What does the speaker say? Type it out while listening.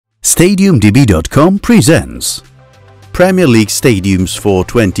StadiumDB.com presents Premier League Stadiums for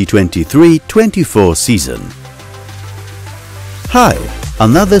 2023-24 season. Hi,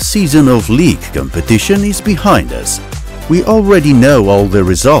 another season of league competition is behind us. We already know all the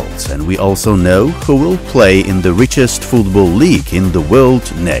results and we also know who will play in the richest football league in the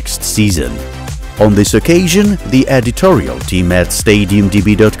world next season. On this occasion, the editorial team at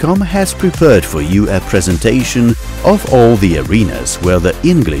StadiumDB.com has prepared for you a presentation of all the arenas where the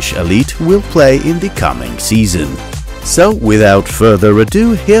English elite will play in the coming season. So, without further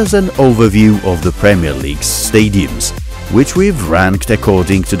ado, here's an overview of the Premier League's stadiums, which we've ranked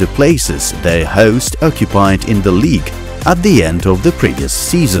according to the places their host occupied in the league at the end of the previous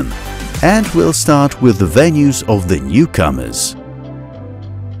season. And we'll start with the venues of the newcomers.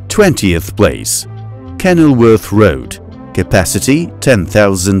 20th place, Kenilworth Road, capacity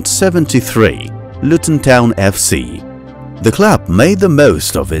 10,073, Luton Town FC. The club made the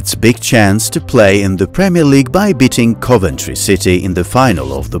most of its big chance to play in the Premier League by beating Coventry City in the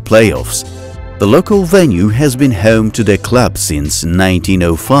final of the playoffs. The local venue has been home to the club since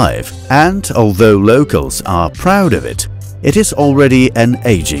 1905, and although locals are proud of it, it is already an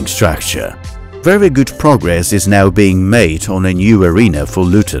aging structure. Very good progress is now being made on a new arena for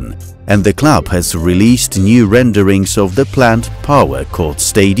Luton, and the club has released new renderings of the planned Power Court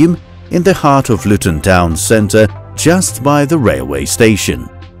Stadium in the heart of Luton Town Centre, just by the railway station.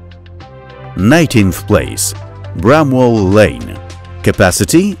 19th place, Bramwell Lane,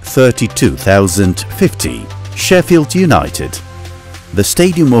 capacity 32,050, Sheffield United. The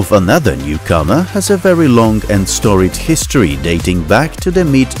stadium of another newcomer has a very long and storied history dating back to the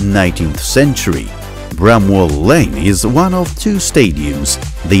mid-19th century. Bramwell Lane is one of two stadiums,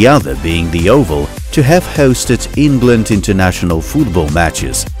 the other being the Oval, to have hosted England international football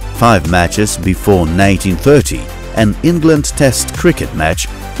matches, 5 matches before 1930, an England Test cricket match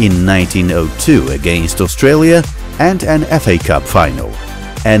in 1902 against Australia, and an FA Cup final,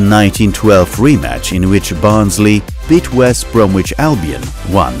 a 1912 rematch in which Barnsley beat West Bromwich Albion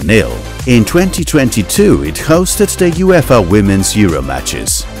 1-0. In 2022 it hosted the UEFA Women's Euro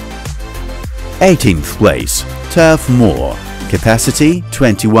matches. 18th place, Turf Moor, capacity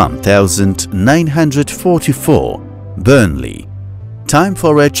 21,944, Burnley. Time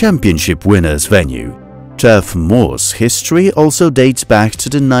for a championship winners venue. Turf Moor's history also dates back to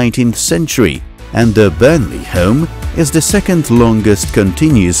the 19th century, and the Burnley home is the second longest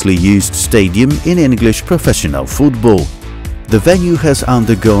continuously used stadium in English professional football. The venue has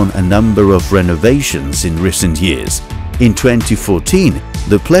undergone a number of renovations in recent years. In 2014,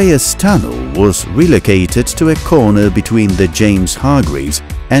 the Players' Tunnel was relocated to a corner between the James Hargreaves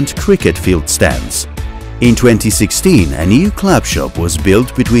and cricket field stands. In 2016, a new club shop was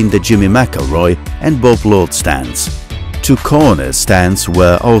built between the Jimmy McElroy and Bob Lord stands. 2 corner stands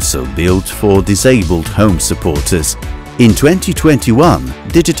were also built for disabled home supporters. In 2021,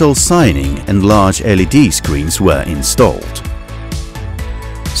 digital signing and large LED screens were installed.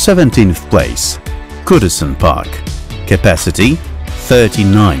 17th place, Goodison Park, capacity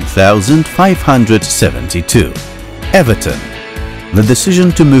 39,572, Everton. The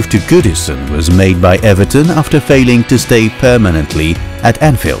decision to move to Goodison was made by Everton after failing to stay permanently at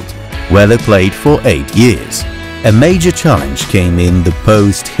Anfield, where they played for 8 years. A major challenge came in the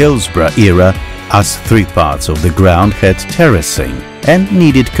post-Hillsborough era, as 3 parts of the ground had terracing and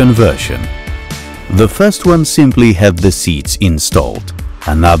needed conversion. The first one simply had the seats installed,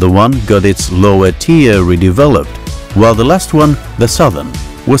 another one got its lower tier redeveloped, while the last one, the southern,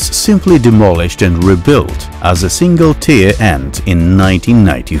 was simply demolished and rebuilt as a single tier end in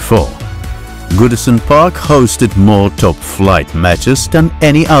 1994. Goodison Park hosted more top-flight matches than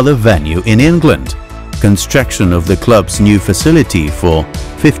any other venue in England. Construction of the club's new facility for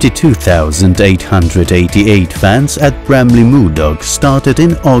 52,888 fans at Bramley Moor Dock started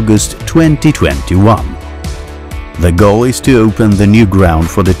in August 2021. The goal is to open the new ground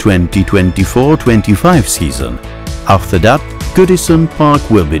for the 2024-25 season. After that, Goodison Park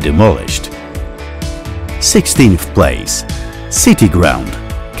will be demolished. 16th place, City Ground,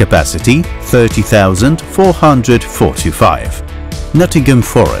 capacity 30,445, Nottingham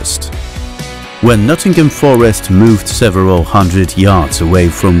Forest. When Nottingham Forest moved several hundred yards away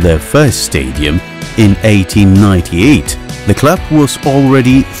from their first stadium in 1898, the club was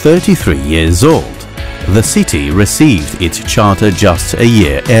already 33 years old. The city received its charter just a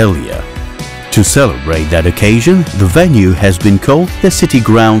year earlier. To celebrate that occasion, the venue has been called the City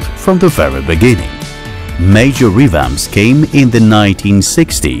Ground from the very beginning. Major revamps came in the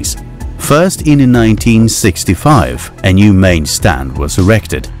 1960s. First, in 1965, a new main stand was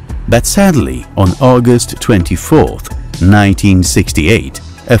erected. But sadly, on August 24, 1968,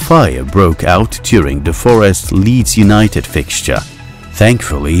 a fire broke out during the Forest Leeds United fixture.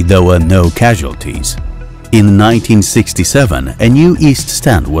 Thankfully, there were no casualties. In 1967, a new East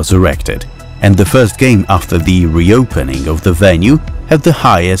Stand was erected, and the first game after the reopening of the venue had the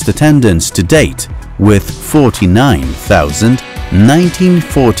highest attendance to date, with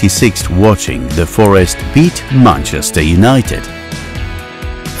 49,1946 watching the Forest beat Manchester United.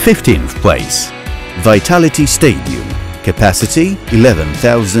 15th place. Vitality Stadium, capacity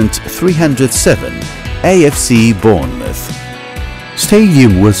 11,307, AFC Bournemouth.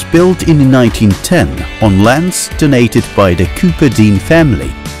 Stadium was built in 1910 on lands donated by the Cooper Dean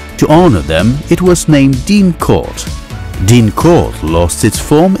family. To honor them, it was named Dean Court. Dean Court lost its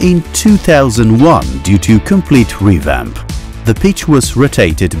form in 2001 due to complete revamp. The pitch was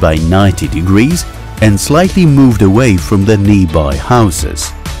rotated by 90 degrees and slightly moved away from the nearby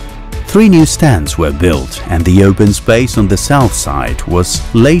houses. 3 new stands were built, and the open space on the south side was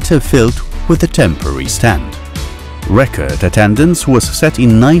later filled with a temporary stand. Record attendance was set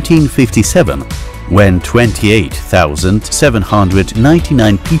in 1957 when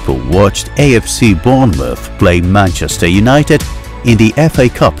 28,799 people watched AFC Bournemouth play Manchester United in the FA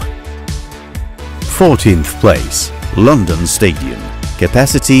Cup. 14th place. London Stadium,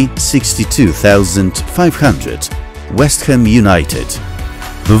 capacity 62,500, West Ham United.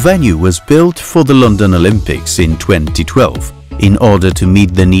 The venue was built for the London Olympics in 2012. In order to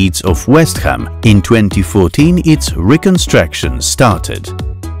meet the needs of West Ham, in 2014 its reconstruction started.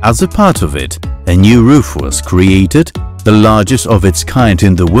 As a part of it, a new roof was created, the largest of its kind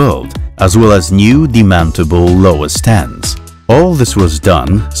in the world, as well as new demountable lower stands. All this was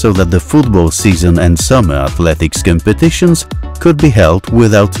done so that the football season and summer athletics competitions could be held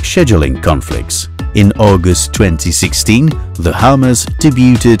without scheduling conflicts. In August 2016, the Hammers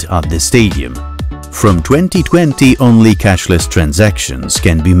debuted at the stadium. From 2020, only cashless transactions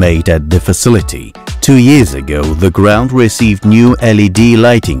can be made at the facility. 2 years ago, the ground received new LED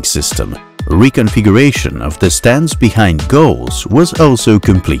lighting system. Reconfiguration of the stands behind goals was also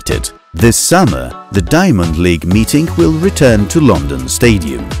completed. This summer, the Diamond League meeting will return to London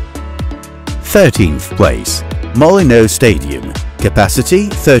Stadium. 13th place. Molineux Stadium, capacity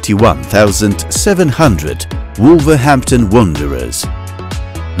 31,700, Wolverhampton Wanderers.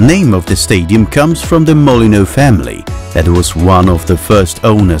 Name of the stadium comes from the Molineux family that was one of the first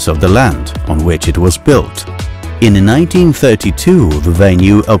owners of the land on which it was built. In 1932, the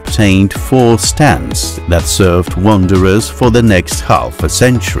venue obtained 4 stands that served Wanderers for the next half a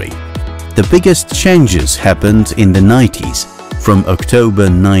century. The biggest changes happened in the 90s. From October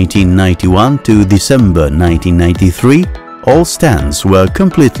 1991 to December 1993, all stands were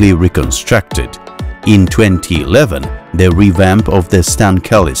completely reconstructed. In 2011, the revamp of the Stan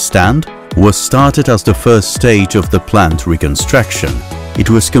Cullis stand was started as the first stage of the planned reconstruction. It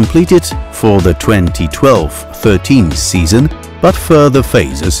was completed for the 2012-13 season, but further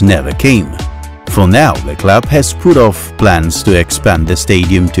phases never came. For now, the club has put off plans to expand the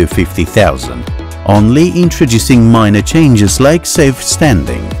stadium to 50,000, only introducing minor changes like safe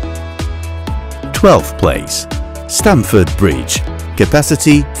standing. 12th place. Stamford Bridge,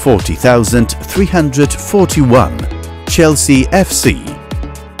 capacity 40,341, Chelsea FC.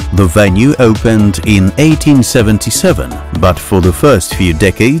 The venue opened in 1877, but for the first few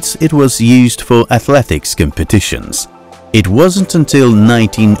decades it was used for athletics competitions. It wasn't until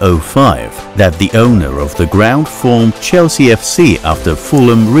 1905 that the owner of the ground formed Chelsea FC after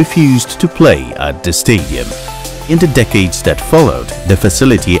Fulham refused to play at the stadium. In the decades that followed, the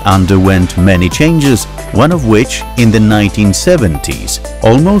facility underwent many changes, one of which, in the 1970s,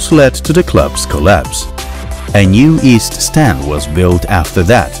 almost led to the club's collapse. A new East Stand was built after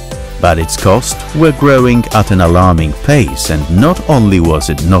that, but its costs were growing at an alarming pace, and not only was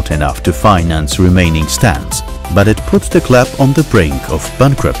it not enough to finance remaining stands, but it put the club on the brink of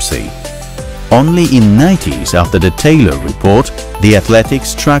bankruptcy. Only in 90s, after the Taylor report, the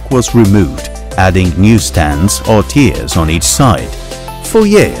athletics track was removed, adding new stands or tiers on each side. For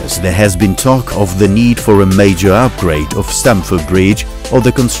years, there has been talk of the need for a major upgrade of Stamford Bridge or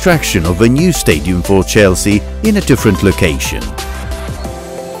the construction of a new stadium for Chelsea in a different location.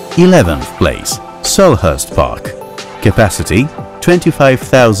 11th place. Selhurst Park, capacity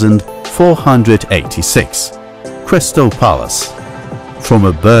 25,486, Crystal Palace. From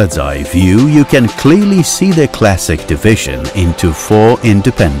a bird's eye view, you can clearly see the classic division into 4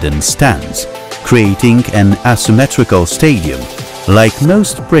 independent stands, creating an asymmetrical stadium. Like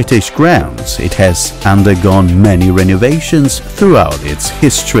most British grounds, it has undergone many renovations throughout its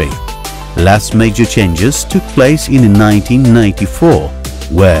history. Last major changes took place in 1994,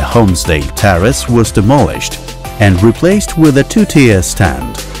 where Holmesdale Terrace was demolished and replaced with a two-tier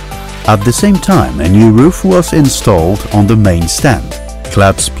stand. At the same time, a new roof was installed on the main stand.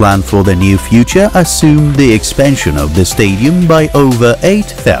 Club's plan for the near future assumed the expansion of the stadium by over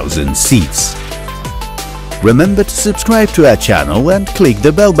 8,000 seats. Remember to subscribe to our channel and click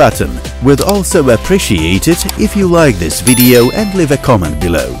the bell button. We'd also appreciate it if you like this video and leave a comment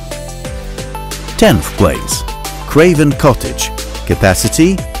below. 10th place. Craven Cottage.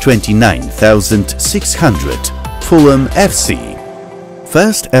 Capacity 29,600. Fulham FC.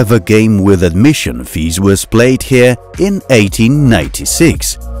 First ever game with admission fees was played here in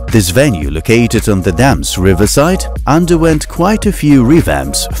 1896. This venue, located on the Dam's riverside, underwent quite a few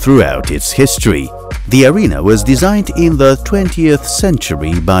revamps throughout its history. The arena was designed in the 20th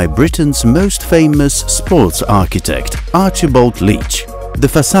century by Britain's most famous sports architect, Archibald Leach. The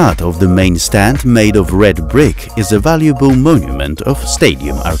facade of the main stand, made of red brick, is a valuable monument of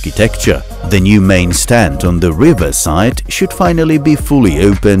stadium architecture. The new main stand on the riverside should finally be fully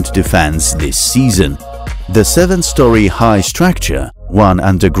opened to fans this season. The 7-story high structure, one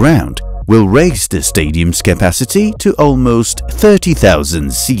underground, will raise the stadium's capacity to almost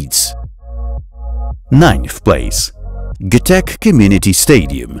 30,000 seats. 9th place. Gutek Community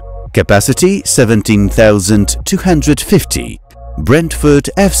Stadium. Capacity 17,250. Brentford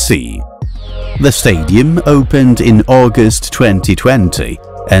FC. The stadium opened in August 2020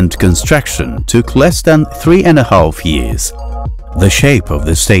 and construction took less than 3.5 years. The shape of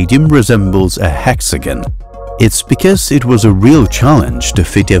the stadium resembles a hexagon. It's because it was a real challenge to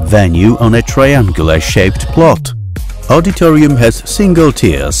fit a venue on a triangular-shaped plot. Auditorium has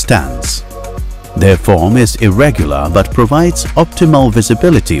single-tier stands. Their form is irregular but provides optimal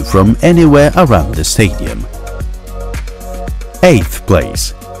visibility from anywhere around the stadium. 8th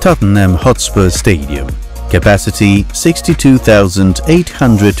place. Tottenham Hotspur Stadium. Capacity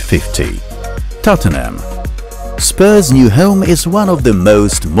 62,850. Tottenham. Spurs' new home is one of the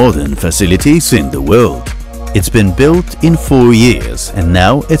most modern facilities in the world. It's been built in 4 years and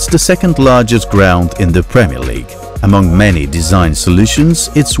now it's the second largest ground in the Premier League. Among many design solutions,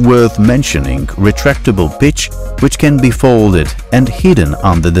 it's worth mentioning retractable pitch, which can be folded and hidden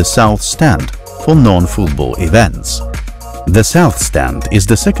under the south stand for non-football events. The South Stand is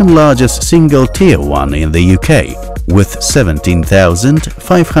the second largest single-tier one in the UK, with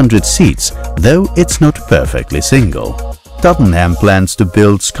 17,500 seats, though it's not perfectly single. Tottenham plans to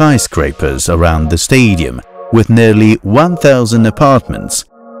build skyscrapers around the stadium, with nearly 1,000 apartments.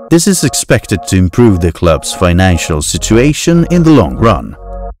 This is expected to improve the club's financial situation in the long run.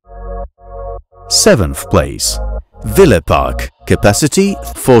 7th place. Villa Park. Capacity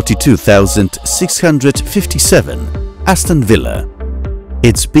 42,657. Aston Villa.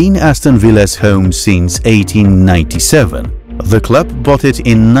 It's been Aston Villa's home since 1897. The club bought it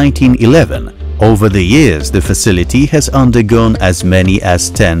in 1911. Over the years, the facility has undergone as many as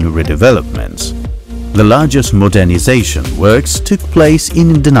 10 redevelopments. The largest modernization works took place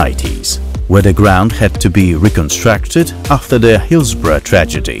in the 90s, where the ground had to be reconstructed after the Hillsborough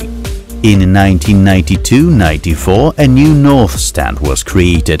tragedy. In 1992-94, a new North Stand was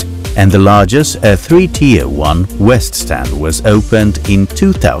created, and the largest, a 3-tier one, West Stand was opened in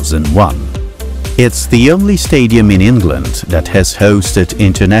 2001. It's the only stadium in England that has hosted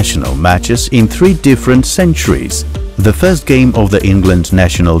international matches in 3 different centuries. The first game of the England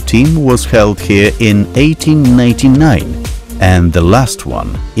national team was held here in 1899 and the last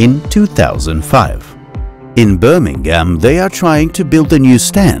one in 2005. In Birmingham, they are trying to build a new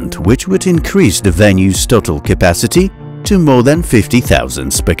stand which would increase the venue's total capacity to more than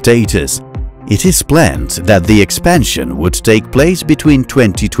 50,000 spectators. It is planned that the expansion would take place between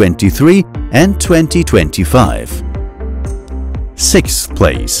 2023 and 2025. 6th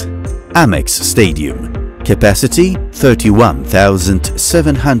place. Amex Stadium. Capacity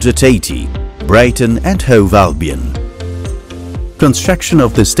 31,780. Brighton and Hove Albion. Construction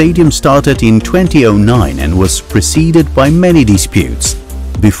of the stadium started in 2009 and was preceded by many disputes.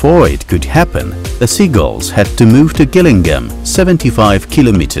 Before it could happen, the Seagulls had to move to Gillingham, 75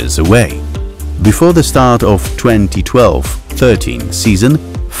 kilometers away. Before the start of 2012-13 season,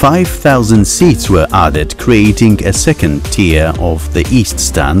 5,000 seats were added, creating a second tier of the East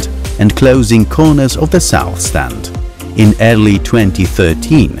Stand and closing corners of the South Stand. In early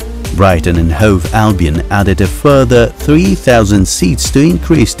 2013, Brighton and Hove Albion added a further 3,000 seats to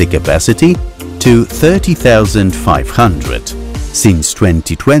increase the capacity to 30,500. Since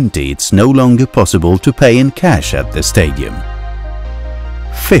 2020, it's no longer possible to pay in cash at the stadium.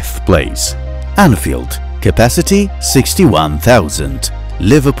 5th place. Anfield. Capacity 61,000.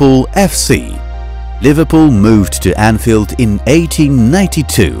 Liverpool FC. Liverpool moved to Anfield in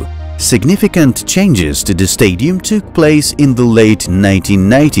 1892. Significant changes to the stadium took place in the late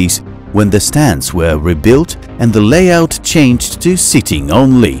 1990s when the stands were rebuilt and the layout changed to sitting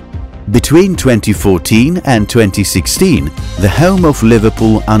only. Between 2014 and 2016, the home of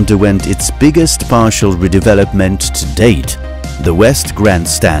Liverpool underwent its biggest partial redevelopment to date. The West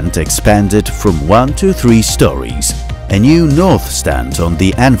Grandstand expanded from 1 to 3 stories. A new North Stand on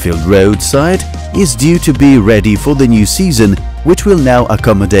the Anfield Road side is due to be ready for the new season, which will now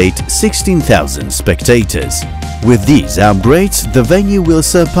accommodate 16,000 spectators. With these upgrades, the venue will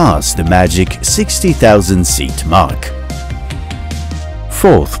surpass the magic 60,000 seat mark.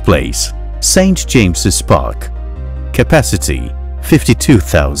 4th place, St James's Park. Capacity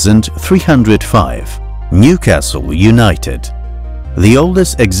 52,305. Newcastle United. The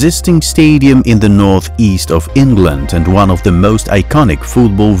oldest existing stadium in the northeast of England and one of the most iconic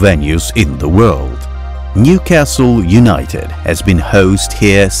football venues in the world. Newcastle United has been host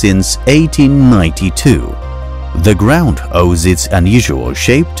here since 1892. The ground owes its unusual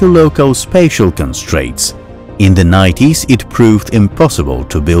shape to local spatial constraints. In the 90s, it proved impossible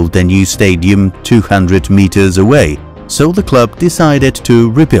to build a new stadium 200 meters away, so the club decided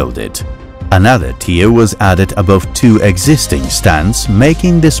to rebuild it. Another tier was added above 2 existing stands,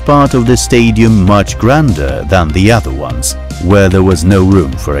 making this part of the stadium much grander than the other ones, where there was no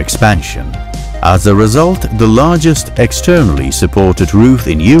room for expansion. As a result, the largest externally supported roof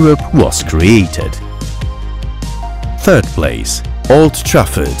in Europe was created. 3rd place, Old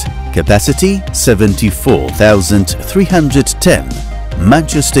Trafford. Capacity 74,310.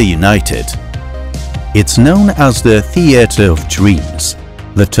 Manchester United. It's known as the Theatre of Dreams.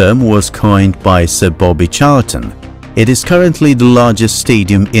 The term was coined by Sir Bobby Charlton. It is currently the largest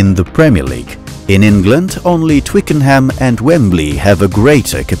stadium in the Premier League. In England, only Twickenham and Wembley have a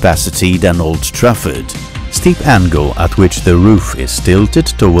greater capacity than Old Trafford. Steep angle at which the roof is tilted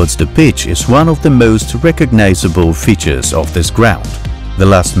towards the pitch is one of the most recognizable features of this ground. The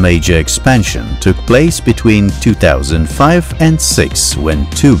last major expansion took place between 2005 and 6 when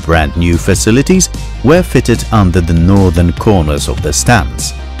 2 brand new facilities were fitted under the northern corners of the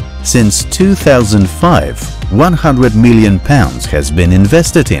stands. Since 2005, £100 million has been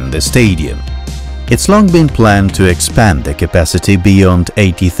invested in the stadium. It's long been planned to expand the capacity beyond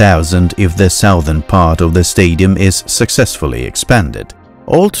 80,000 if the southern part of the stadium is successfully expanded.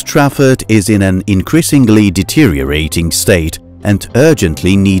 Old Trafford is in an increasingly deteriorating state and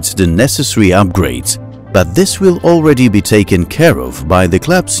urgently needs the necessary upgrades, but this will already be taken care of by the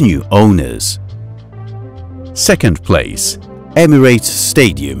club's new owners. 2nd place, Emirates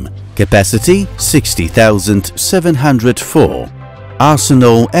Stadium. Capacity 60,704.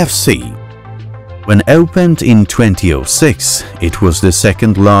 Arsenal FC. When opened in 2006, it was the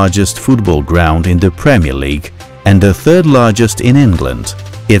 2nd largest football ground in the Premier League and the 3rd largest in England.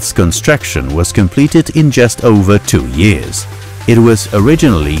 Its construction was completed in just over 2 years. It was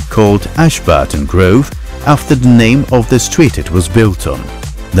originally called Ashburton Grove after the name of the street it was built on.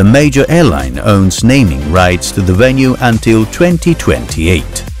 The major airline owns naming rights to the venue until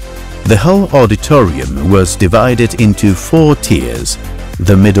 2028. The whole auditorium was divided into 4 tiers.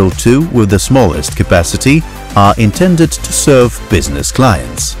 The middle 2, with the smallest capacity, are intended to serve business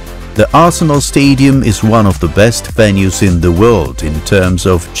clients. The Arsenal Stadium is one of the best venues in the world in terms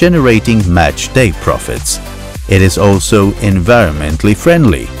of generating match day profits. It is also environmentally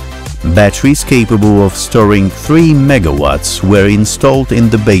friendly. Batteries capable of storing 3 megawatts were installed in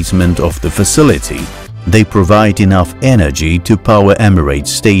the basement of the facility. They provide enough energy to power Emirates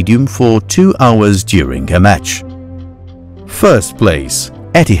Stadium for 2 hours during a match. 1st place,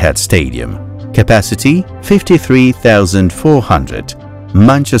 Etihad Stadium. Capacity 53,400.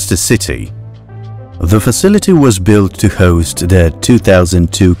 Manchester City. The facility was built to host the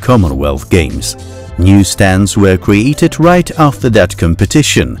 2002 Commonwealth Games. New stands were created right after that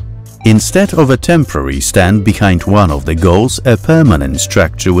competition. Instead of a temporary stand behind one of the goals, a permanent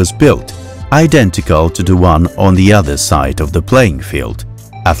structure was built, identical to the one on the other side of the playing field.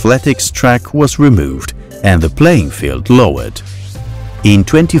 Athletics track was removed and the playing field lowered. In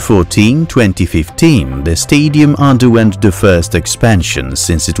 2014-2015, the stadium underwent the first expansion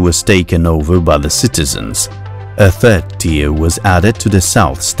since it was taken over by the citizens. A 3rd tier was added to the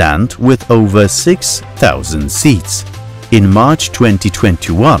south stand with over 6,000 seats. In March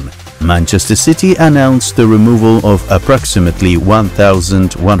 2021, Manchester City announced the removal of approximately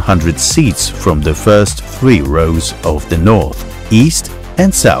 1,100 seats from the first 3 rows of the north, east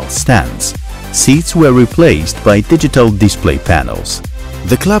and south stands. Seats were replaced by digital display panels.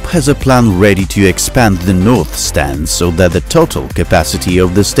 The club has a plan ready to expand the north stand so that the total capacity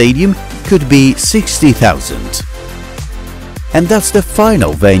of the stadium could be 60,000. And that's the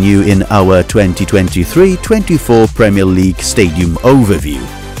final venue in our 2023-24 Premier League Stadium overview.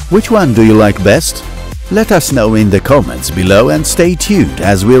 Which one do you like best? Let us know in the comments below and stay tuned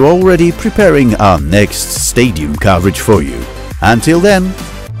as we're already preparing our next stadium coverage for you. Until then,